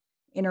own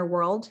inner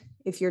world,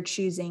 if you're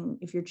choosing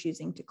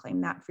to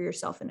claim that for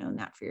yourself and own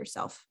that for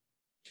yourself.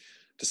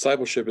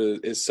 Discipleship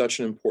is such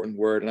an important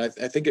word. And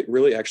I think it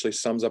really actually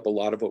sums up a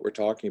lot of what we're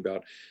talking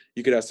about.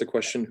 You could ask the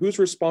question, whose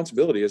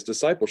responsibility is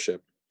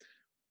discipleship?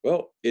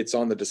 Well, it's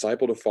on the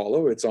disciple to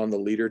follow. It's on the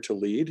leader to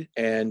lead.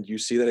 And you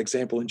see that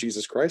example in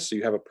Jesus Christ. So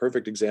you have a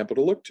perfect example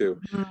to look to.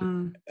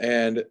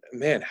 And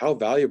man, how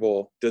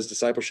valuable does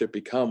discipleship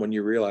become when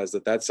you realize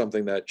that that's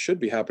something that should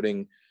be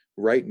happening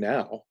right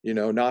now?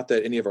 Not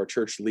that any of our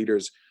church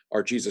leaders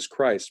are Jesus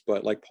Christ,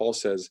 but like Paul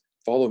says,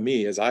 follow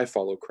me as I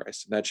follow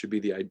Christ. And that should be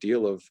the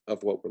ideal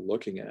of what we're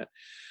looking at.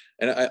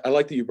 And I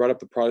like that you brought up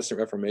the Protestant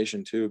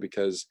Reformation too,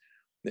 because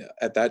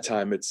at that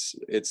time it's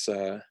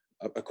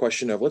a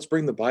question of, let's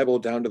bring the Bible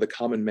down to the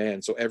common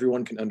man so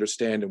everyone can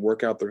understand and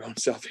work out their own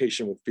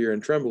salvation with fear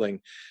and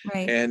trembling.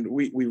 Right. And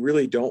we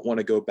really don't want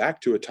to go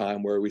back to a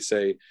time where we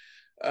say,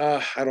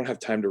 I don't have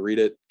time to read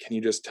it. Can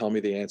you just tell me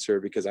the answer,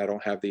 because I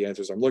don't have the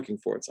answers I'm looking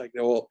for? It's like,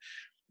 no,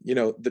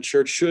 well, the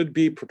church should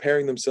be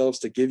preparing themselves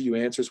to give you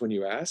answers when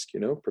you ask,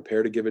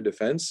 prepare to give a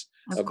defense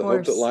Of of the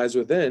hope that course. lies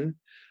within.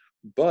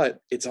 But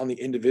it's on the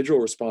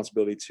individual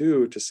responsibility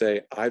too, to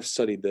say, I've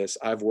studied this,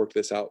 I've worked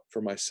this out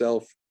for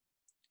myself.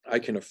 I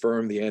can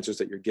affirm the answers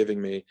that you're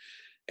giving me.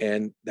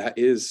 And that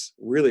is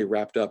really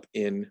wrapped up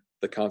in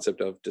the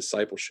concept of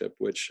discipleship,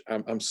 which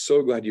I'm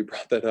so glad you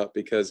brought that up,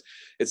 because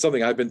it's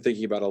something I've been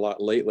thinking about a lot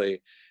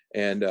lately.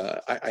 And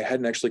I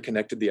hadn't actually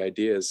connected the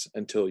ideas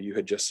until you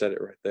had just said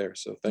it right there.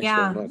 So thanks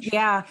very much.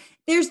 Yeah.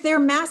 There are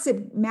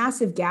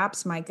massive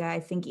gaps, Micah. I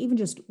think even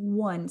just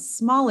one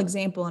small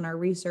example in our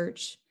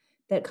research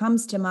that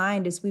comes to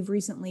mind is we've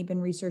recently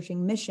been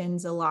researching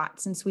missions a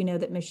lot, since we know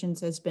that missions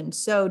has been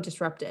so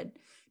disrupted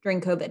during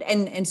COVID.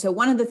 And so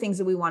one of the things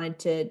that we wanted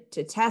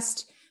to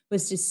test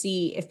was to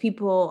see if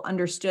people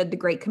understood the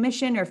Great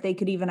Commission, or if they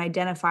could even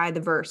identify the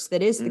verse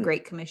that is the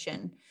Great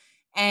Commission.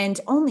 And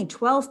only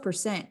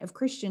 12% of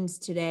Christians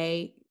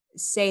today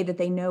say that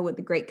they know what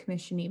the Great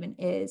Commission even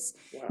is.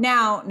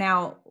 Wow.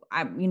 Now,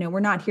 we're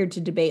not here to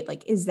debate,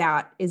 like, is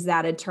that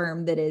a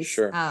term that is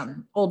Sure.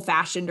 Old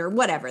fashioned or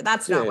whatever?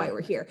 That's not why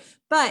we're here.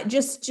 But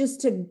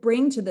just to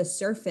bring to the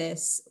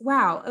surface,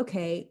 wow,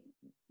 okay,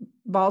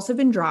 balls have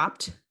been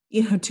dropped,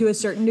 to a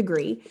certain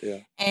degree. Yeah.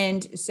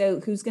 And so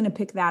who's going to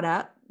pick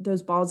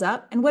those balls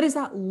up? And what does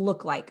that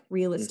look like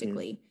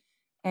realistically?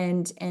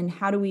 And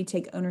how do we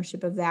take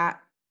ownership of that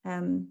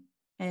and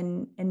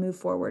move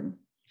forward?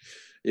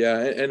 Yeah.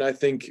 And I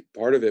think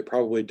part of it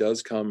probably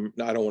does come,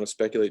 I don't want to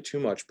speculate too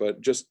much,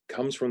 but just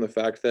comes from the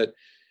fact that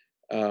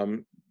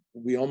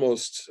we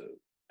almost,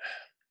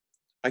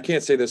 I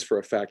can't say this for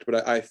a fact,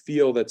 but I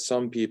feel that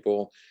some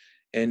people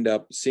end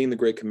up seeing the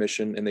Great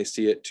Commission and they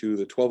see it to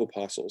the 12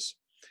 apostles,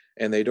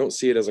 and they don't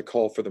see it as a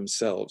call for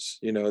themselves.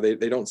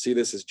 They don't see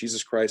this as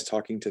Jesus Christ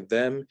talking to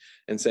them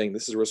and saying,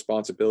 this is a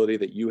responsibility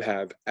that you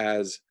have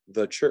as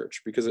the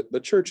church, because the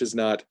church is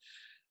not,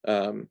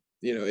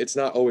 it's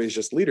not always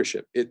just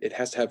leadership. It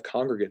has to have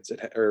congregants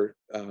or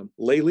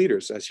lay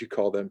leaders, as you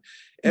call them.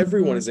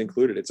 Everyone is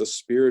included. It's a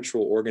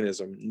spiritual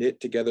organism knit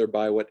together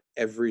by what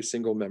every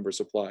single member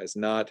supplies.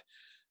 Not,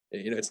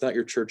 it's not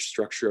your church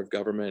structure of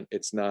government.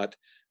 It's not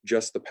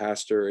just the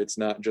pastor. It's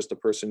not just a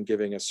person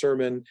giving a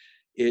sermon.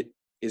 It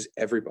is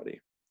everybody.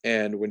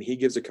 And when he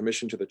gives a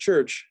commission to the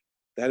church,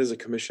 that is a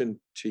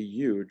commission to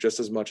you just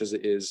as much as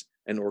it is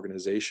an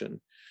organization.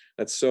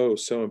 That's so,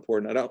 so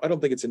important. I don't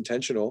think it's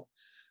intentional,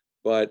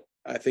 but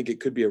I think it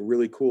could be a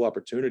really cool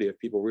opportunity if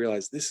people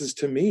realize, this is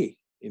to me,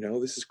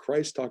 this is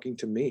Christ talking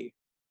to me.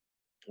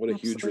 What a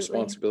huge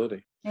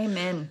responsibility.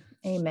 Amen.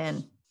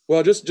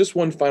 Well, just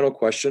one final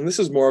question. This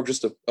is more of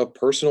just a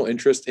personal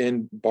interest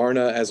in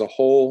Barna as a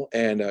whole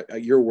and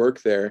your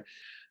work there.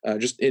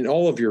 Just in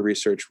all of your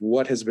research,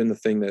 what has been the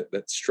thing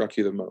that struck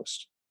you the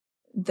most?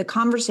 The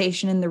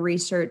conversation and the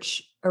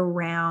research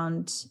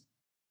around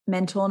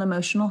mental and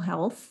emotional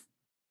health,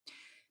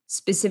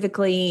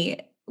 specifically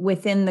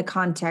within the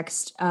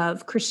context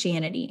of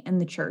Christianity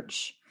and the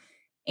church,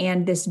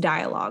 and this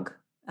dialogue.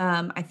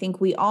 I think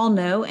we all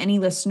know, any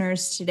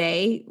listeners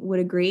today would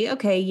agree,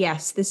 okay,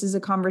 yes, this is a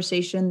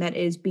conversation that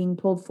is being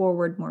pulled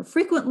forward more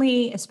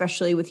frequently,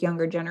 especially with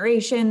younger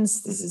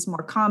generations. This is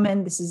more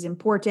common. This is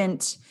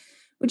important,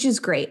 which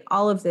is great.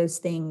 All of those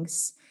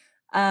things.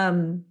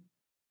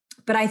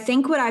 But I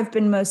think what I've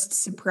been most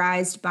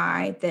surprised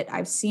by that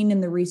I've seen in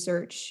the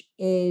research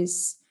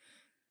is,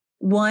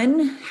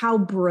 one, how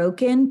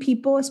broken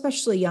people,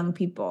 especially young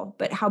people,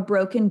 but how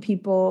broken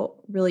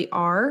people really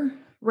are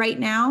right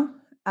now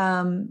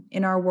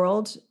in our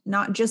world,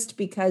 not just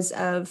because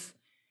of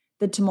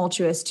the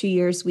tumultuous 2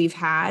 years we've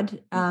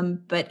had,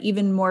 but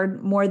even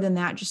more than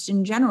that, just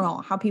in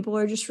general, how people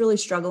are just really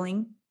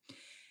struggling,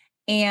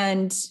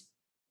 and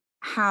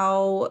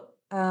how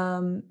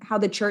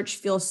the church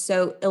feels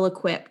so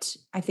ill-equipped,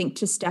 I think,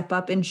 to step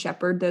up and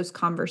shepherd those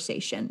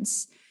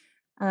conversations.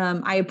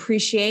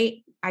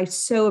 I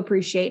so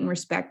appreciate and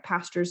respect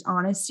pastors'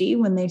 honesty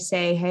when they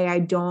say, hey, I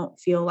don't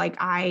feel like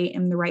I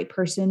am the right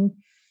person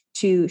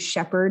to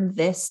shepherd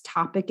this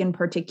topic in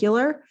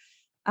particular.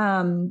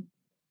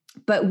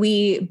 But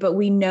we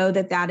know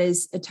that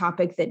is a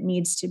topic that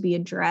needs to be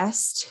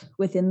addressed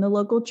within the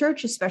local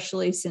church,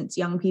 especially since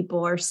young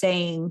people are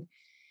saying,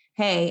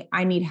 hey,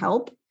 I need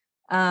help.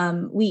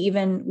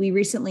 We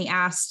recently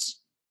asked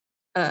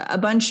a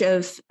bunch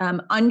of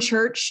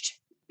unchurched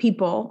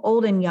people,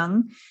 old and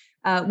young,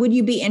 would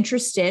you be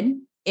interested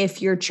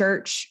if your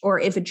church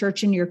or if a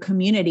church in your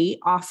community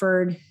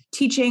offered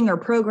teaching or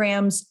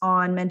programs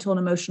on mental and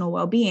emotional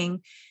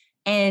well-being?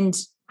 And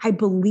I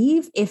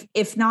believe if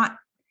it's not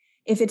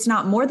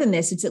more than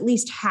this, it's at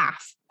least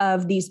half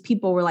of these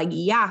people were like,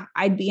 yeah,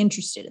 I'd be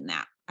interested in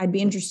that. I'd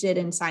be interested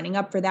in signing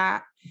up for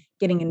that,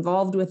 getting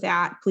involved with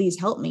that. Please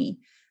help me.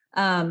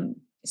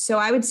 So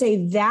I would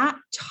say that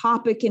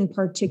topic in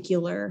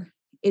particular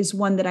is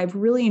one that I've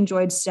really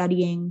enjoyed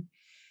studying.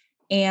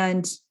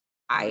 And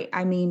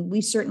I mean, we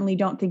certainly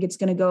don't think it's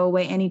going to go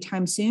away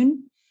anytime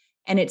soon.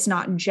 And it's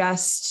not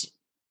just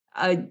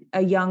a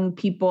young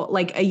people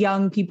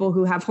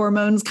who have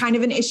hormones kind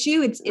of an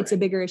issue. It's a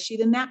bigger issue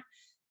than that.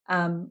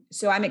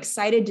 So I'm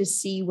excited to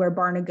see where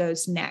Barna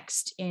goes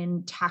next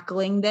in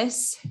tackling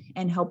this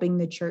and helping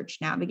the church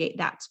navigate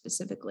that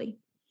specifically.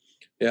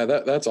 Yeah,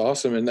 that's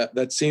awesome. And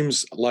that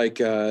seems like,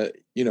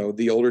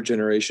 the older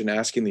generation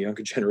asking the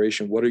younger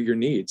generation, what are your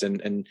needs?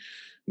 And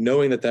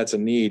knowing that that's a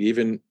need,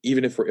 even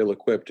if we're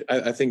ill-equipped.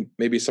 I think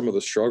maybe some of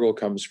the struggle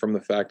comes from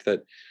the fact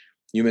that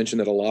you mentioned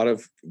that a lot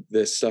of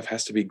this stuff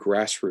has to be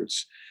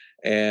grassroots.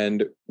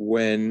 And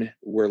when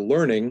we're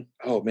learning,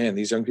 oh man,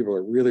 these young people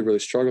are really, really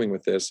struggling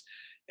with this,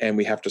 and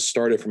we have to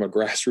start it from a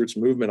grassroots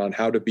movement on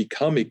how to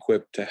become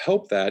equipped to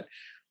help that.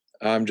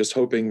 I'm just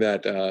hoping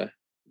that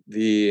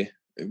the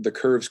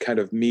curves kind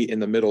of meet in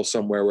the middle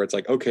somewhere where it's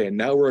like, okay, and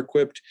now we're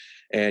equipped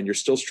and you're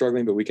still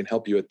struggling, but we can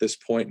help you at this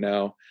point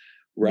now,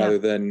 rather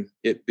than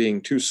it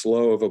being too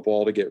slow of a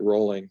ball to get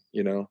rolling,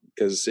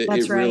 because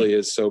it really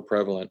is so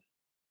prevalent.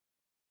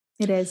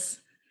 It is.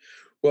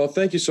 Well,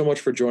 thank you so much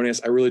for joining us.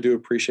 I really do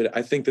appreciate it.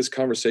 I think this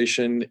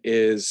conversation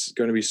is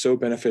going to be so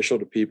beneficial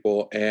to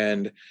people.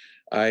 And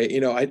I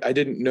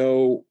didn't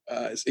know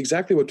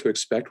exactly what to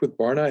expect with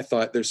Barna. I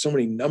thought there's so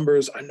many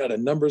numbers. I'm not a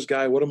numbers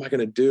guy. What am I going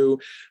to do?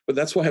 But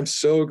that's why I'm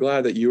so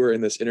glad that you are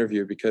in this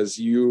interview, because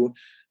you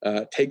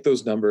take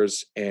those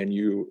numbers and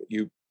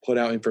you put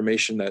out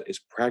information that is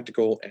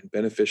practical and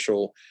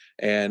beneficial.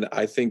 And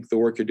I think the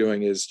work you're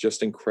doing is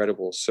just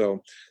incredible.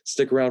 So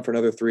stick around for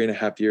another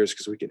 3.5 years,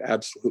 because we could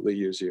absolutely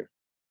use you.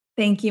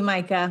 Thank you,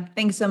 Micah.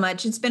 Thanks so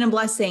much. It's been a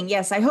blessing.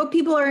 Yes, I hope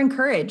people are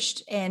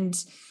encouraged. And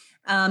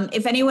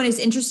if anyone is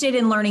interested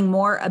in learning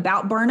more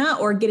about Barna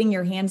or getting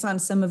your hands on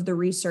some of the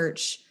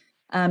research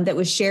that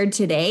was shared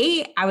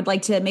today, I would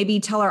like to maybe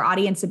tell our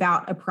audience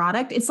about a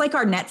product. It's like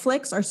our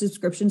Netflix, our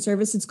subscription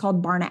service. It's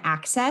called Barna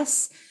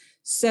Access.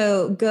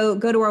 So go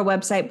to our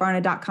website,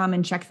 barna.com,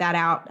 and check that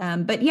out.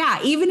 But yeah,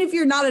 even if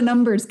you're not a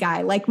numbers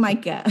guy like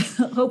Micah,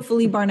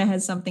 hopefully Barna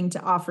has something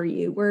to offer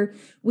you.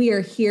 We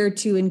are here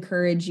to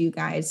encourage you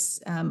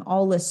guys,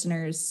 all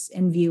listeners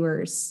and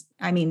viewers.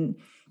 I mean,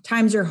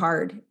 times are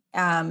hard.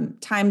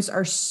 Times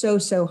are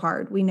so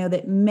hard. We know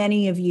that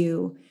many of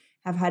you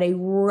have had a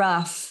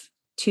rough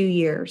 2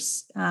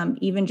 years.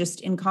 Even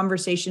just in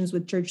conversations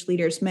with church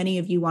leaders, many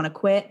of you want to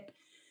quit.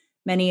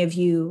 Many of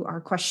you are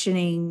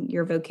questioning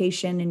your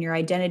vocation and your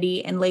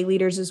identity, and lay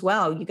leaders as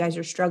well. You guys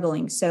are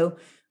struggling. So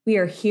we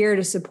are here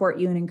to support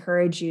you and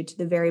encourage you to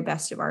the very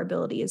best of our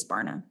ability as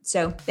Barna.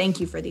 So thank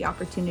you for the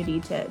opportunity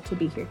to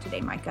be here today,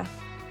 Micah.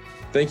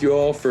 Thank you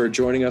all for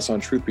joining us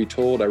on Truth Be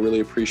Told. I really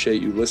appreciate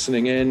you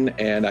listening in,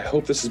 and I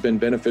hope this has been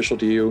beneficial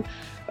to you.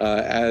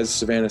 As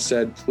Savannah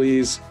said,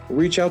 please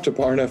reach out to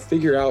Barna,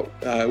 figure out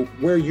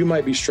where you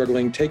might be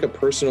struggling, take a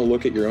personal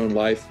look at your own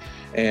life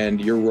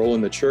and your role in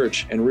the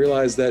church, and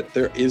realize that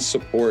there is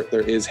support,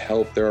 there is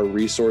help, there are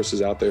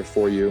resources out there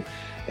for you,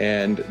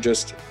 and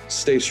just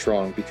stay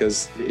strong,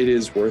 because it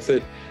is worth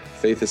it.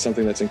 Faith is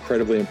something that's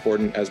incredibly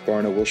important, as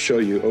Barna will show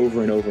you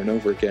over and over and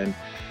over again.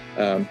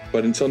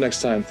 But until next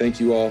time,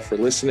 thank you all for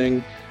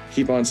listening.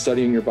 Keep on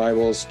studying your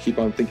Bibles, keep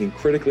on thinking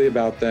critically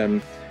about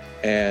them,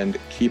 and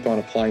keep on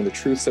applying the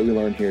truths that we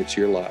learn here to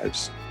your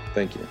lives.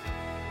 Thank you.